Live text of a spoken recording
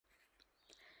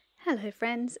Hello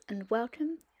friends and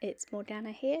welcome. It's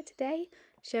Morgana here today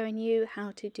showing you how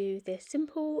to do this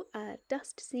simple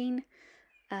dust scene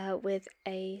with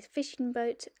a fishing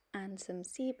boat and some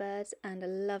seabirds and a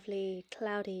lovely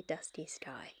cloudy dusty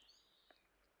sky.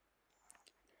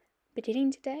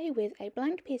 Beginning today with a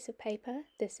blank piece of paper.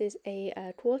 This is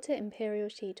a quarter imperial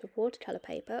sheet of watercolour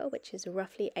paper which is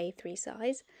roughly A3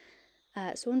 size.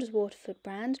 Saunders Waterford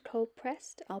brand, cold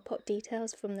pressed. I'll pop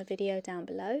details from the video down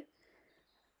below.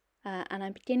 And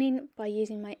I'm beginning by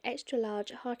using my extra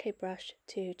large hake brush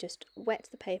to just wet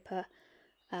the paper,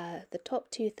 the top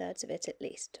 2/3 of it at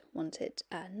least. Want it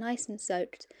nice and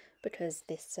soaked because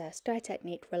this sky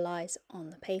technique relies on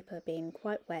the paper being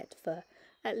quite wet for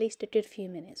at least a good few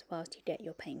minutes whilst you get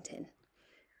your paint in.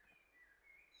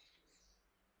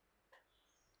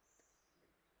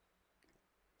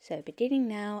 So beginning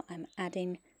now, I'm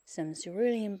adding some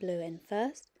cerulean blue in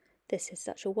first. This is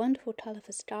such a wonderful colour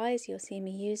for skies, you'll see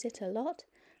me use it a lot.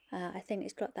 I think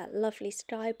it's got that lovely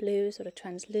sky blue sort of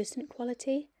translucent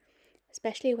quality,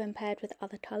 especially when paired with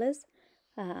other colours.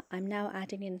 I'm now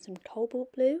adding in some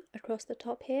cobalt blue across the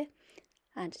top here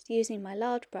and just using my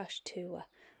large brush to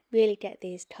really get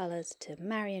these colours to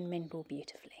marry and mingle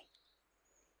beautifully.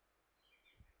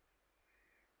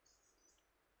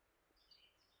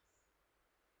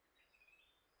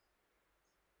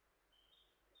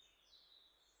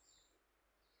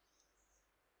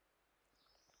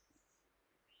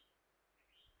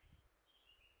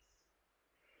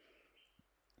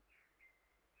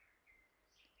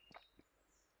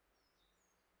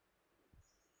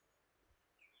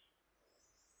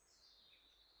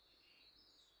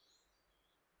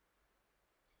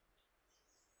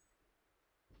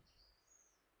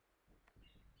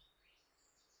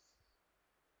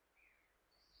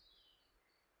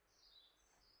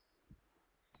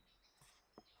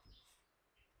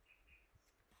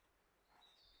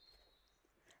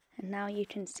 And now you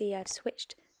can see I've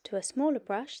switched to a smaller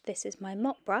brush. This is my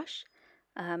mop brush.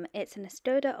 It's an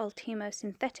Escoda Ultimo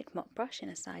synthetic mop brush in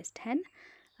a size 10.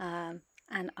 And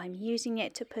I'm using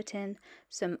it to put in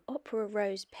some Opera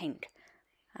Rose Pink,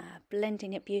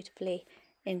 blending it beautifully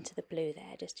into the blue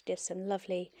there, just to give some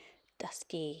lovely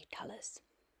dusky colours.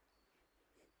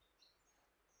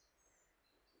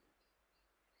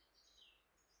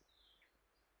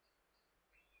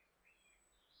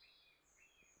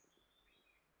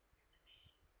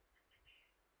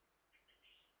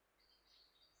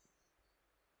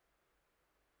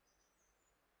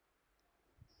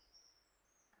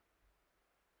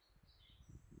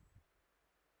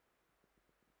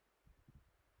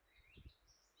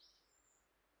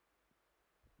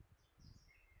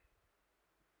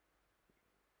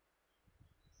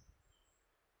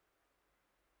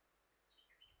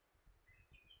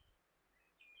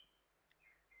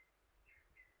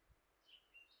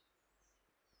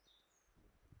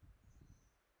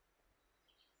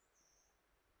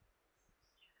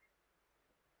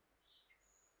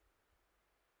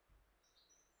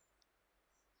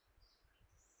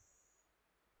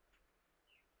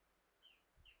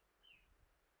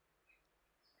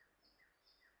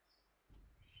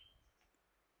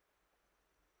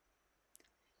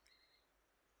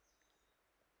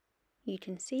 You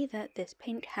can see that this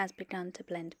pink has begun to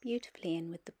blend beautifully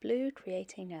in with the blue,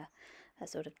 creating a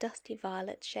sort of dusty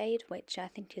violet shade, which I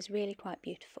think is really quite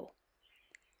beautiful.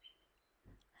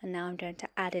 And now I'm going to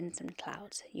add in some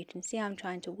clouds. You can see I'm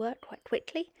trying to work quite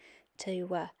quickly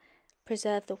to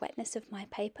preserve the wetness of my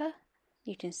paper.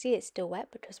 You can see it's still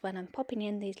wet because when I'm popping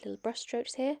in these little brush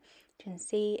strokes here, you can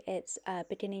see it's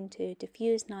beginning to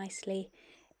diffuse nicely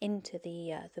into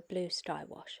the blue sky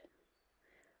wash.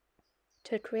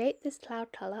 To create this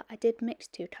cloud colour, I did mix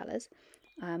two colours.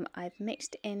 I've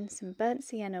mixed in some burnt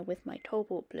sienna with my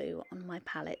cobalt blue on my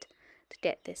palette to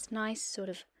get this nice sort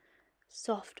of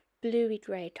soft bluey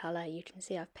grey colour. You can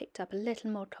see I've picked up a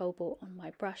little more cobalt on my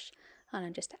brush and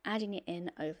I'm just adding it in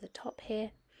over the top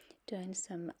here, doing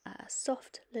some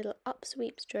soft little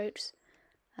upsweep strokes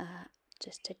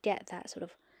just to get that sort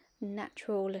of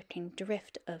natural looking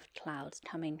drift of clouds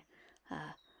coming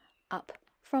up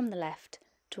from the left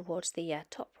towards the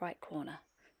top right corner.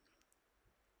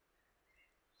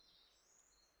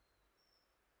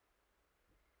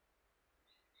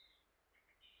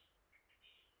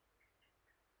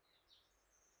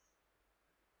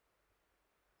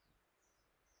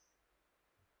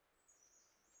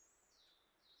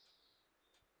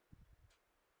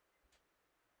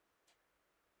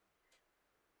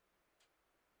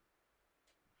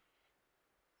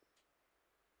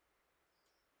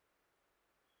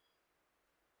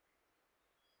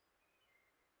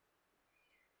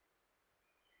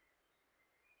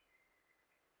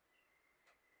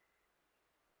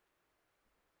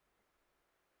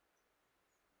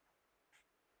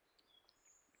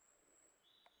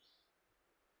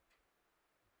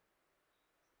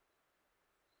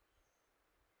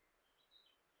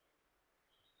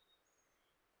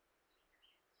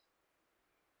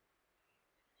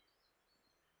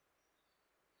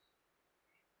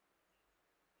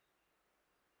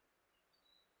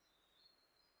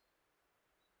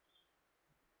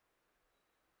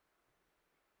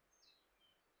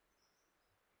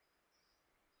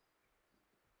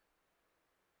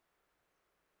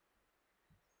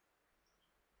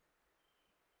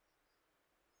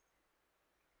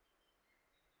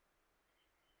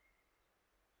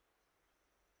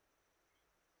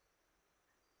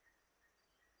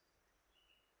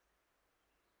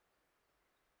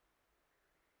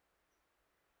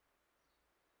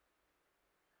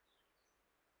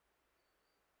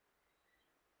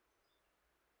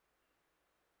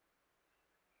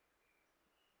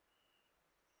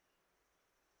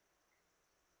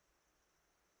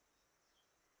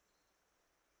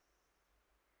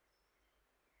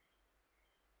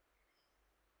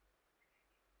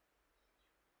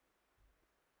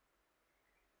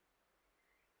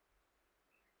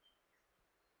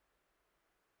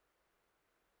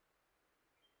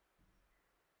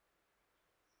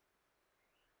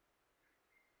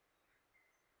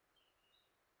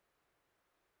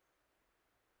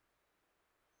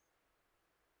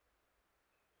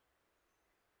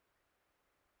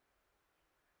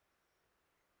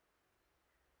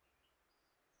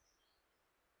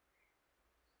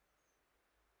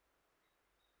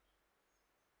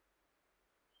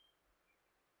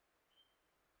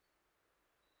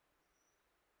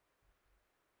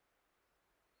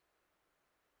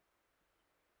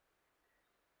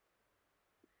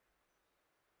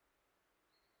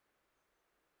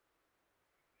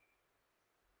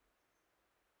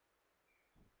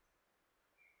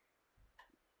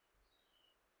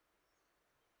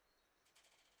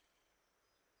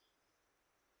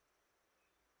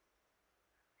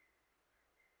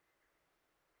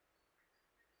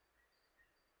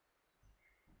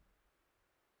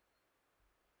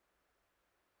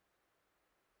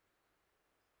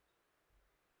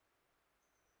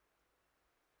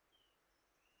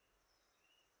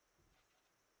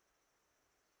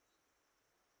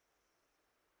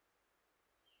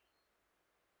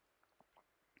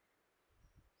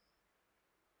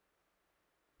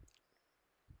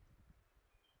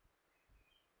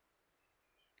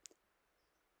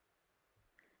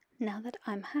 Now that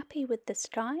I'm happy with the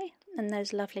sky and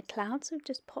those lovely clouds have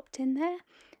just popped in there,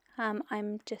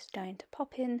 I'm just going to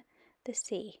pop in the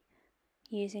sea.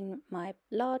 Using my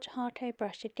large hake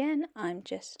brush again, I'm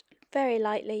just very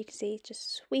lightly, you can see,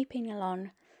 just sweeping along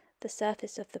the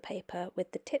surface of the paper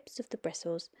with the tips of the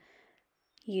bristles,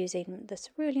 using the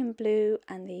cerulean blue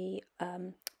and the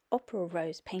opera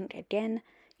rose paint again.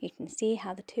 You can see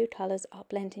how the two colours are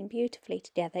blending beautifully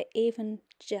together, even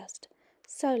just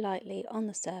so lightly on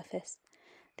the surface.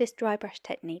 This dry brush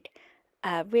technique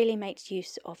really makes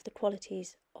use of the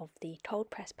qualities of the cold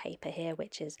press paper here,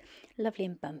 which is lovely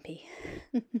and bumpy.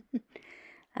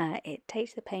 It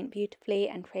takes the paint beautifully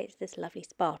and creates this lovely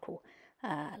sparkle,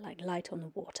 like light on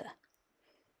the water.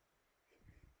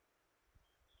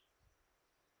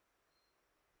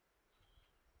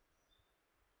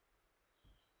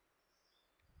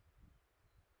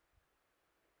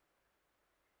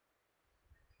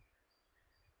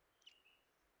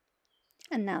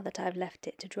 And now that I've left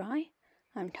it to dry,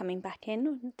 I'm coming back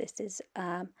in. This is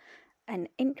an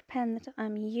ink pen that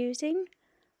I'm using.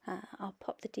 I'll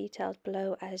pop the details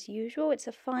below as usual. It's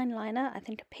a fine liner, I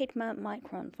think a Pigma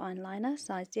Micron fine liner,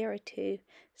 size 02.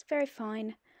 It's very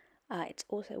fine. It's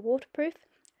also waterproof,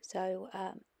 so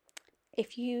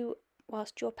if you,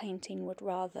 whilst you're painting, would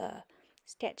rather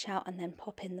sketch out and then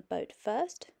pop in the boat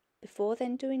first, before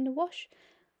then doing the wash,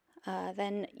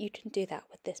 then you can do that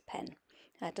with this pen.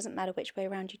 It doesn't matter which way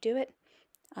around you do it.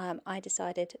 I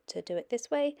decided to do it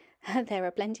this way. There are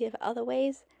plenty of other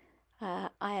ways. I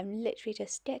am literally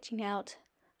just sketching out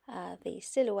the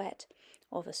silhouette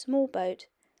of a small boat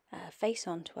face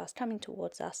on to us, coming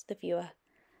towards us, the viewer,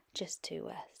 just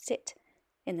to sit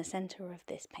in the centre of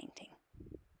this painting.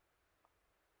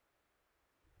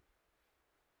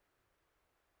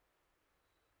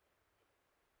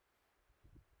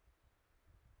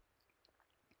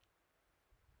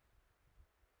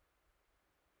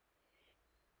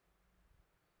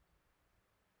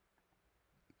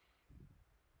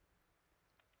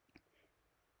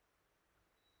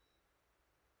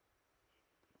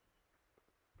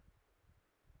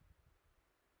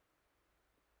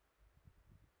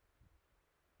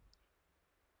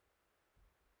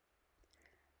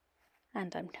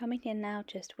 And I'm coming in now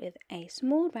just with a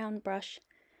small round brush.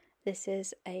 This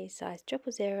is a size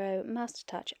 000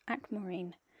 Mastertouch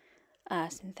Aquamarine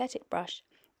synthetic brush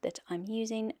that I'm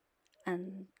using,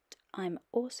 and I'm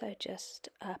also just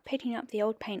picking up the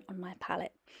old paint on my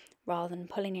palette rather than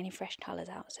pulling any fresh colours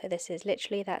out. So this is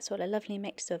literally that sort of lovely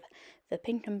mix of the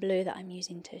pink and blue that I'm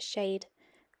using to shade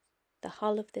the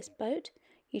hull of this boat.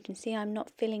 You can see I'm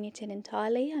not filling it in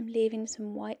entirely, I'm leaving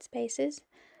some white spaces,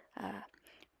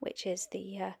 which is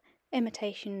the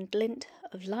imitation glint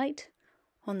of light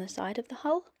on the side of the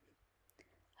hull.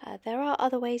 There are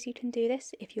other ways you can do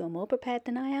this. If you're more prepared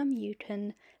than I am, you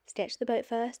can sketch the boat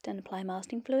first and apply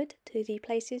masking fluid to the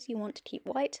places you want to keep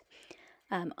white.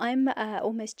 I'm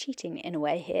almost cheating in a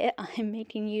way here. I'm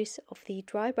making use of the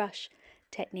dry brush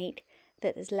technique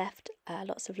that has left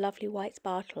lots of lovely white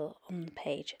sparkle on the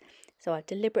page. So I've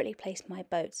deliberately placed my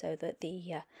boat so that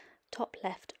the top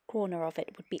left corner of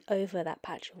it would be over that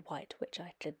patch of white, which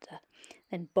I could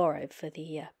then borrow for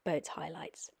the boat's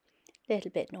highlights. A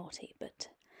little bit naughty, but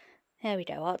there we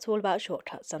go. Art's all about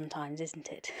shortcuts sometimes, isn't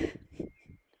it?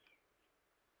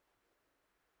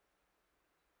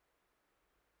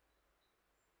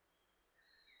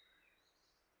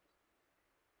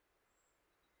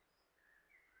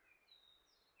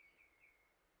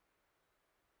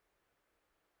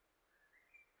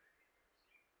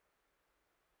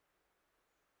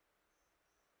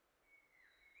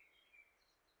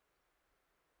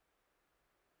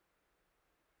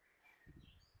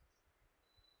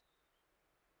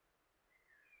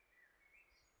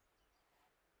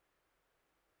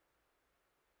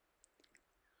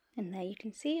 And there you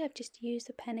can see I've just used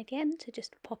the pen again to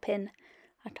just pop in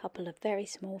a couple of very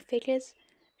small figures,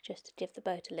 just to give the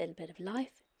boat a little bit of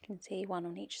life. You can see one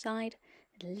on each side.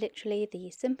 Literally the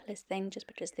simplest thing, just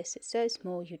because this is so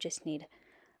small, you just need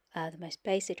the most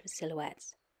basic of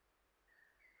silhouettes.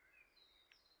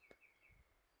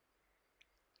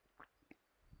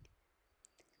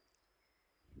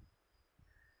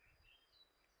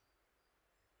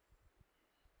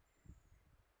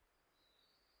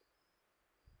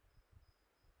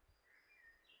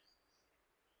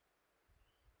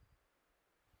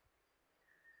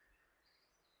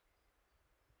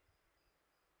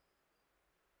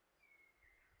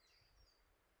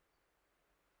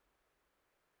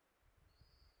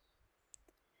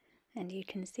 And you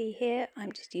can see here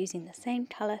I'm just using the same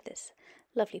colour, this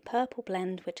lovely purple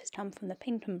blend which has come from the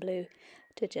pink and blue,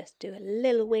 to just do a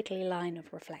little wiggly line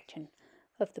of reflection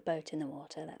of the boat in the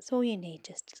water. That's all you need,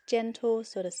 just a gentle,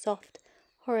 sort of soft,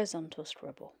 horizontal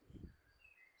scribble.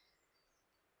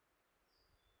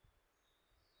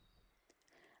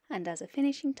 And as a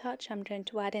finishing touch, I'm going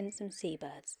to add in some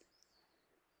seabirds.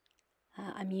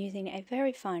 I'm using a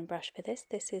very fine brush for this.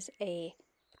 This is a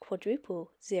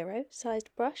quadruple zero sized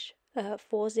brush,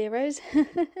 4 zeros.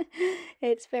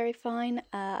 It's very fine.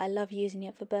 I love using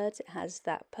it for birds. It has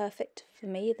that perfect, for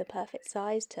me, the perfect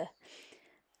size to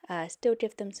still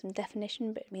give them some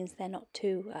definition, but it means they're not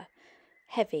too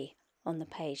heavy on the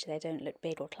page. They don't look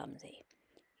big or clumsy.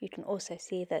 You can also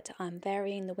see that I'm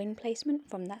varying the wing placement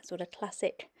from that sort of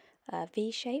classic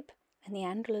V shape and the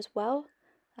angle as well.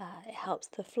 It helps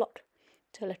the flock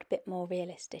to look a bit more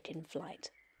realistic in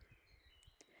flight.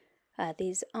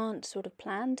 These aren't sort of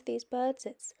planned, these birds.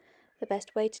 It's the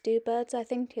best way to do birds, I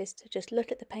think, is to just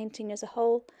look at the painting as a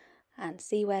whole and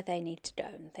see where they need to go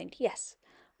and think, yes,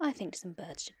 I think some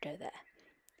birds should go there,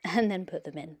 and then put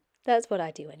them in. That's what I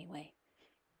do anyway.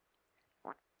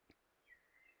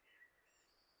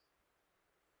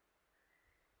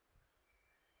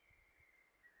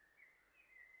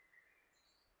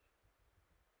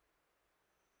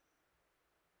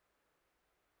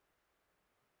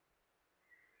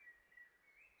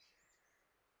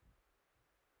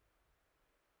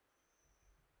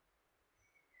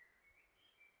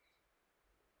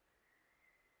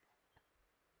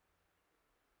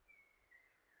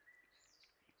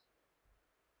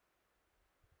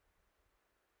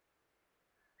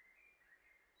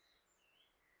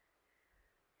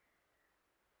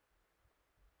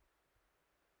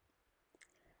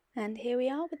 And here we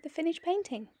are with the finished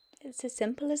painting. It's as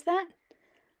simple as that.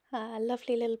 A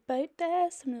lovely little boat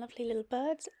there, some lovely little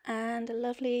birds, and a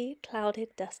lovely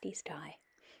clouded, dusty sky.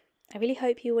 I really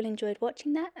hope you all enjoyed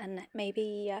watching that and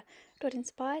maybe got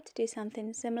inspired to do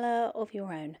something similar of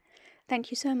your own.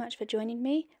 Thank you so much for joining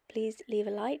me. Please leave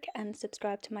a like and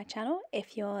subscribe to my channel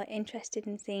if you're interested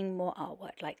in seeing more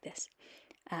artwork like this.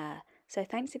 So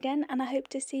thanks again, and I hope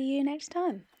to see you next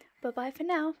time. Bye bye for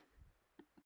now.